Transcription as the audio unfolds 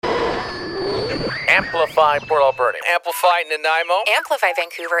Amplify Port Alberta. Amplify Nanaimo. Amplify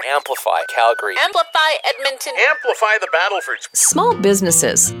Vancouver. Amplify Calgary. Amplify Edmonton. Amplify the Battlefords. Small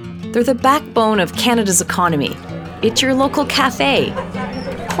businesses, they're the backbone of Canada's economy. It's your local cafe,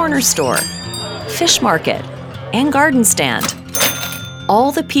 corner store, fish market, and garden stand.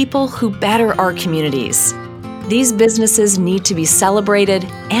 All the people who better our communities. These businesses need to be celebrated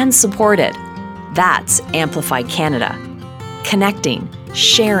and supported. That's Amplify Canada. Connecting,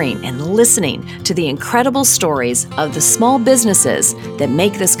 sharing, and listening to the incredible stories of the small businesses that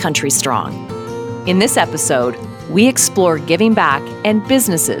make this country strong. In this episode, we explore giving back and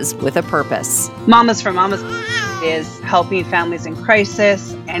businesses with a purpose. Mamas for Mamas is helping families in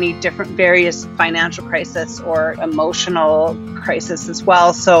crisis, any different various financial crisis or emotional crisis as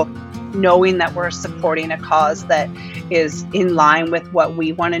well. So knowing that we're supporting a cause that is in line with what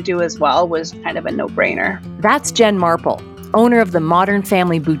we want to do as well was kind of a no-brainer. That's Jen Marple, owner of the Modern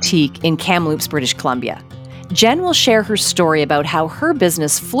Family Boutique in Kamloops, British Columbia. Jen will share her story about how her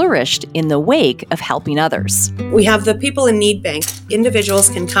business flourished in the wake of helping others. We have the People in Need Bank. Individuals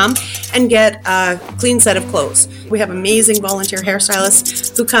can come and get a clean set of clothes. We have amazing volunteer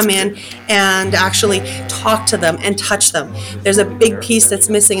hairstylists who come in and actually talk to them and touch them. There's a big piece that's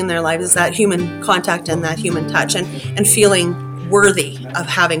missing in their lives is that human contact and that human touch and feeling worthy of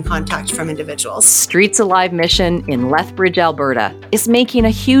having contact from individuals. Streets Alive mission in Lethbridge, Alberta is making a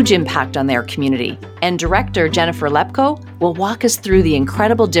huge impact on their community, and director Jennifer Lepko will walk us through the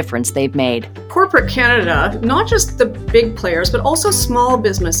incredible difference they've made. Corporate Canada, not just the big players, but also small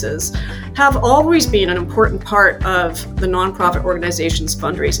businesses, have always been an important part of the nonprofit organization's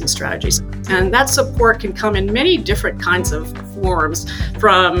fundraising strategies. And that support can come in many different kinds of forms,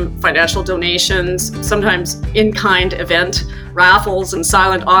 from financial donations, sometimes in-kind event, raffles and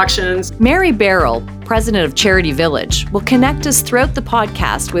silent auctions. Mary Barrell, president of Charity Village, will connect us throughout the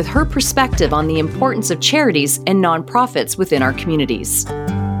podcast with her perspective on the importance of charities and nonprofits within our communities.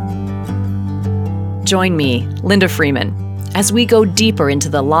 Join me, Linda Freeman, as we go deeper into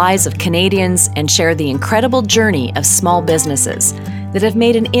the lives of Canadians and share the incredible journey of small businesses that have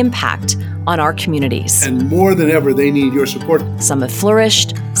made an impact on our communities. And more than ever, they need your support. Some have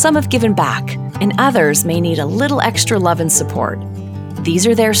flourished, some have given back, and others may need a little extra love and support. These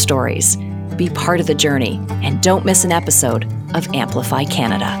are their stories. Be part of the journey, and don't miss an episode of Amplify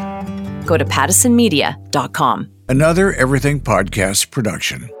Canada. Go to pattesonmedia.com. Another Everything Podcast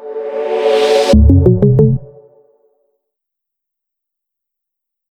production.